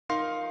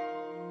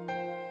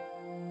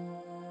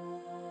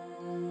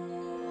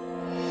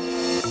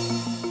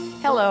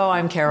Hello,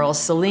 I'm Carol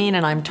Celine,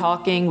 and I'm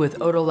talking with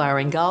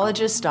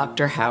otolaryngologist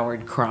Dr.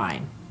 Howard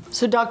Krein.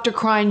 So, Dr.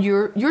 Krein,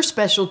 your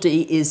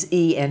specialty is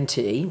ENT,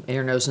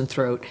 ear, nose, and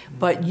throat,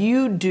 but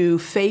you do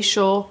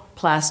facial,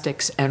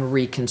 plastics, and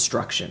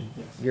reconstruction.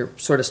 You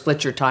sort of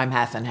split your time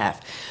half and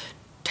half.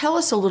 Tell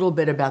us a little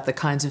bit about the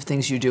kinds of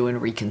things you do in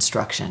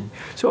reconstruction.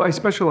 So I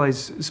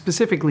specialize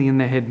specifically in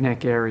the head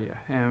neck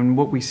area, and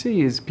what we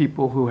see is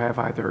people who have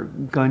either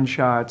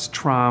gunshots,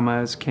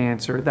 traumas,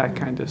 cancer, that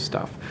kind of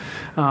stuff.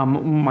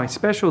 My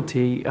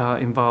specialty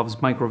involves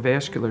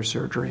microvascular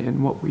surgery,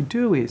 and what we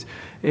do is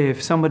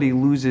if somebody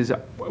loses,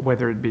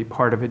 whether it be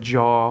part of a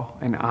jaw,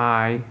 an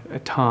eye, a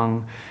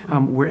tongue,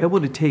 we're able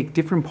to take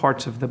different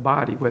parts of the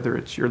body, whether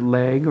it's your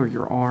leg or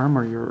your arm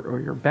or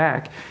your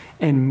back,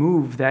 and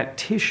move that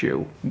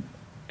tissue,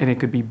 and it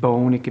could be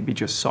bone, it could be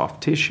just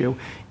soft tissue,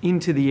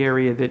 into the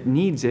area that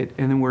needs it,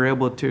 and then we're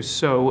able to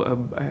sew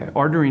an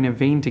artery and a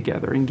vein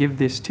together and give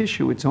this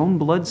tissue its own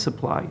blood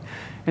supply,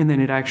 and then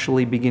it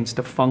actually begins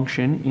to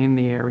function in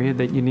the area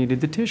that you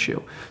needed the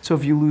tissue. So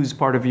if you lose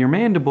part of your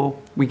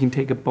mandible, we can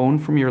take a bone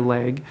from your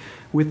leg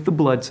with the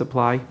blood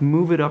supply,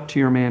 move it up to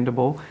your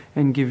mandible,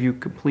 and give you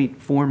complete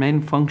form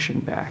and function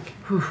back.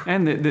 Whew.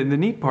 And the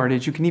neat part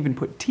is you can even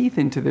put teeth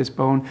into this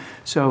bone,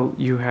 so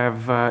you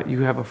have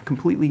a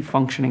completely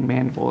functioning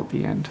mandible at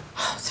the end.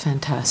 Oh, it's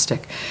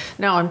fantastic.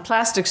 Now, in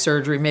plastic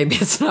surgery, maybe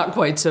it's not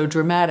quite so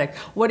dramatic.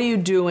 What are you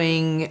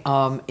doing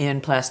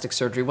in plastic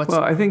surgery?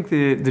 Well, I think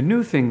the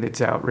new thing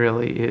that's out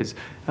really is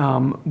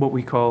what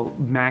we call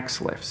max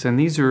lifts, and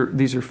these are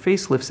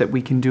facelifts that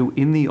we can do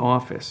in the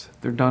office.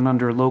 They're done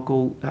under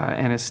local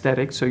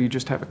anesthetic, so you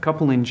just have a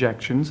couple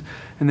injections,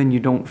 and then you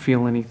don't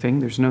feel anything.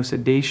 There's no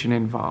sedation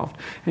involved,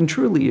 and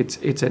truly,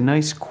 it's a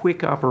nice,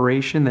 quick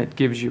operation that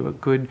gives you a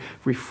good,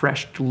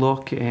 refreshed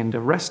look and a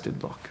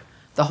rested look.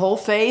 The whole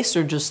face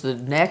or just the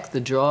neck,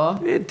 the jaw?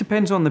 It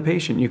depends on the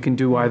patient. You can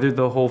do either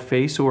the whole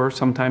face, or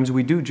sometimes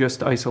we do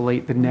just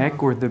isolate the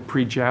neck or the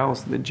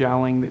pre-jowls, the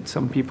jowling that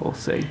some people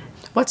say.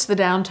 What's the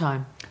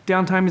downtime?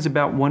 Downtime is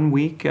about 1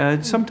 week.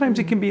 Sometimes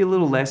it can be a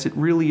little less. It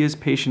really is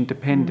patient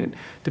dependent.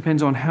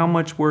 Depends on how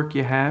much work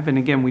you have. And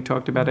again, we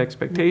talked about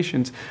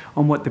expectations,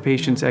 on what the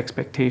patient's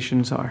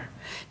expectations are.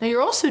 Now,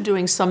 you're also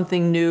doing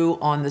something new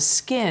on the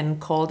skin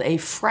called a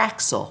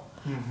Fraxel.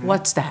 Mm-hmm.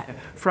 What's that?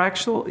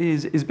 Fraxel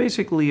is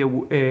basically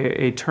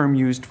a term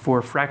used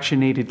for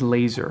fractionated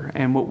laser,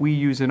 and what we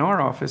use in our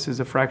office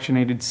is a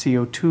fractionated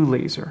CO2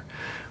 laser.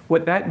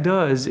 What that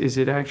does is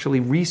it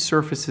actually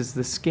resurfaces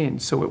the skin,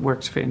 so it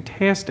works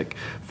fantastic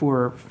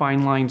for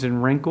fine lines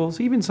and wrinkles,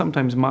 even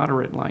sometimes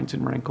moderate lines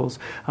and wrinkles,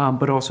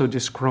 but also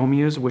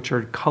dyschromias, which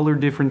are color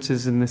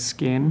differences in the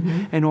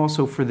skin, and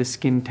also for the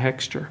skin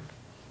texture.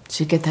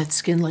 So you get that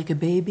skin like a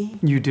baby?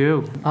 You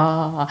do.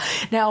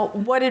 Now,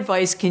 what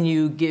advice can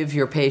you give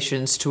your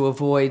patients to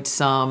avoid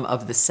some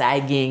of the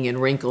sagging and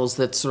wrinkles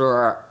that sort of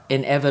are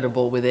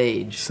inevitable with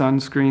age?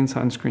 Sunscreen,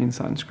 sunscreen,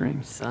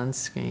 sunscreen.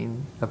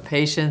 Sunscreen, a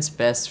patient's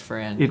best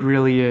friend. It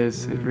really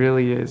is. It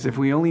really is. If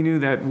we only knew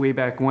that way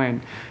back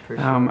when,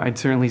 I'd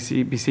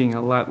certainly be seeing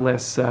a lot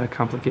less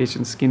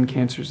complications, skin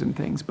cancers and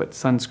things, but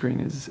sunscreen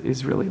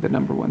is really the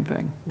 #1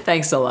 thing.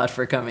 Thanks a lot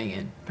for coming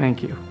in.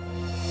 Thank you.